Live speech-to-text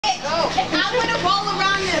If I want to roll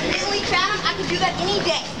around in a Bentley Phantom, I could do that any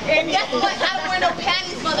day. And guess what? I don't wear no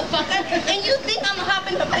panties, motherfucker. And you think I'm gonna hop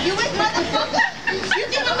in the Buick, motherfucker? You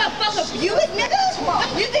think I'm gonna fuck a Buick, nigga?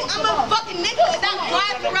 You think I'm a fucking nigga without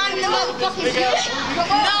driving around in the motherfucking Buick?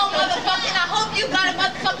 No, motherfucker. And I hope you got a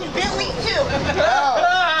motherfucking Bentley too. Don't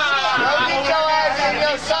get your ass in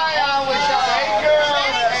your Scion with your hey girl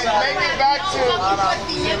and make it back to.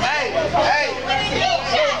 Hey.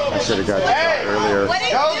 I should have got that earlier.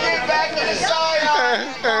 Don't get back to the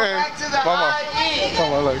Scion. Go back to the IE.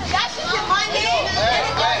 Come on, look. That shit is my name.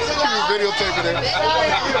 Videotaping it.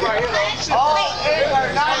 All 8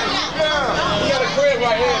 or 9 of you girls. You got a crib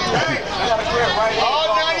right here. You got a crib right here.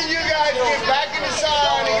 All 9 of you guys get back in the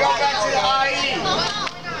Scion and go back to the IE.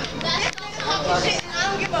 Shit, I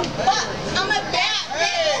don't give a fuck. I'm a bad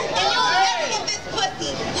bitch. And you'll never get this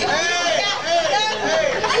pussy. You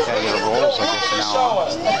Gotta get a roll so I can now.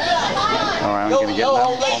 Alright, I'm gonna get them.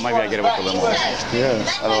 Oh, maybe I get it with a limo. Yeah.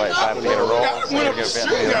 Otherwise, I have to get a roll. So I get a bit.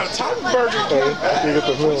 You got a top burger. You get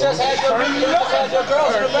the roll. Just had your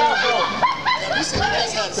girls in the bathroom. You said you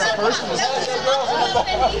just had that first one.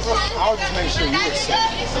 I'll just make sure you were safe.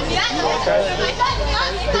 Okay.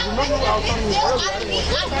 Because remember I was telling you earlier.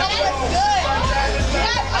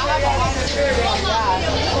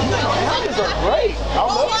 These are great. I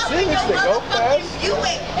love singers that go fast. You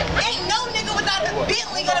ain't no nigga without a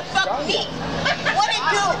Bentley gonna fuck me. What it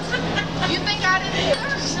do? You think I didn't?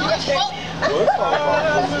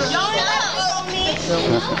 Y'all not fuck me.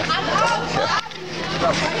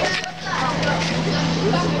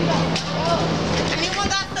 Anyone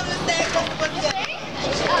got something to say? What's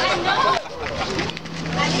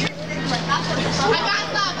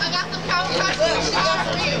up? I got some cow costumes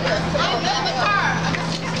for you. I'm in the car.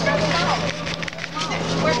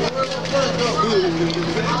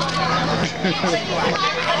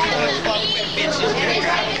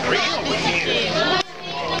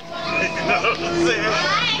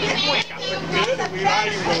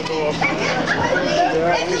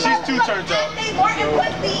 She's too turned up. I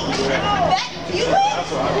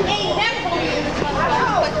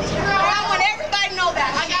want everybody to know that.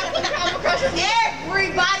 I got some travel crushes.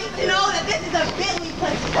 Everybody to know that this is a Bentley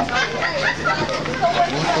pussy.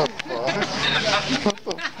 What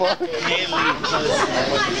the fuck?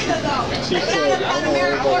 My nigga though. I got up on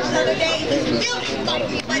American horse the other day. He still didn't fuck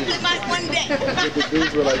me, but he might one day. The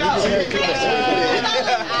dudes were like, you just can't kill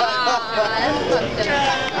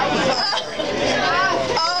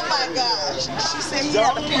Oh my gosh. She said he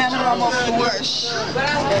had a panorama Porsche. I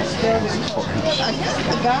guess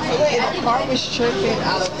the guy in the car was tripping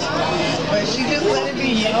out of it. But she just let it be,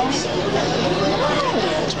 you know?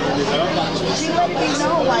 She let me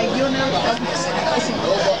know, like, you'll never fuck me. She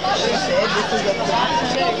said this is a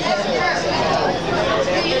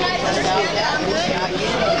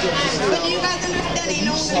But do you guys understand? Ain't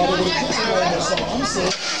no one wants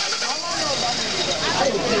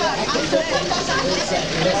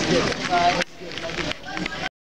that.